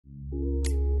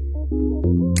Here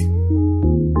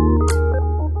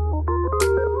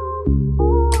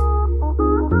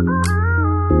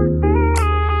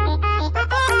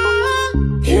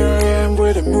I am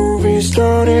where the movie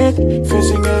started,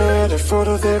 facing at a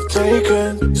photo they've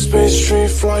taken. Space tree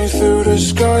flying through the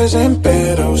skies and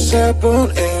battles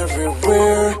happen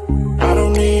everywhere. I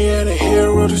don't need any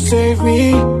hero to save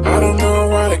me. I don't know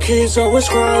why the kid's always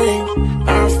crying.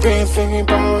 I've been thinking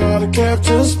about how the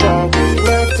captain's spot we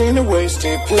left in a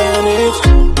wasted planet.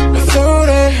 I thought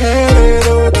I had it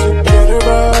all together,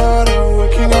 but I'm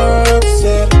waking up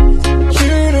upset.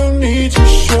 You don't need to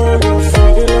show your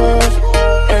fairy love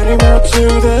anymore to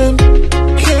them.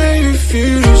 Can you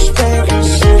feel the spark in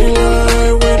city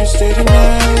light when you stay the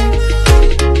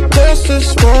night? That's the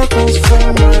sparkles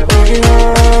from my beating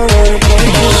heart, and it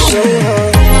breaks me so hard.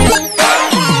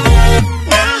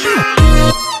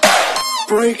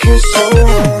 Break it so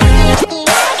hard.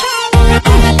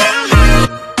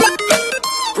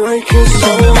 Break it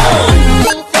so hard.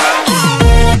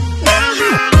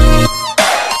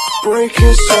 Break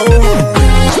it so hard.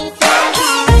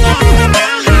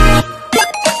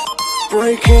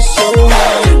 Break it so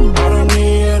hard. I don't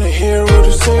need any hero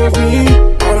to save me.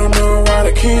 I don't know why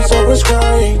the kid's always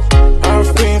crying.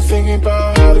 I've been thinking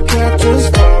about how the captain's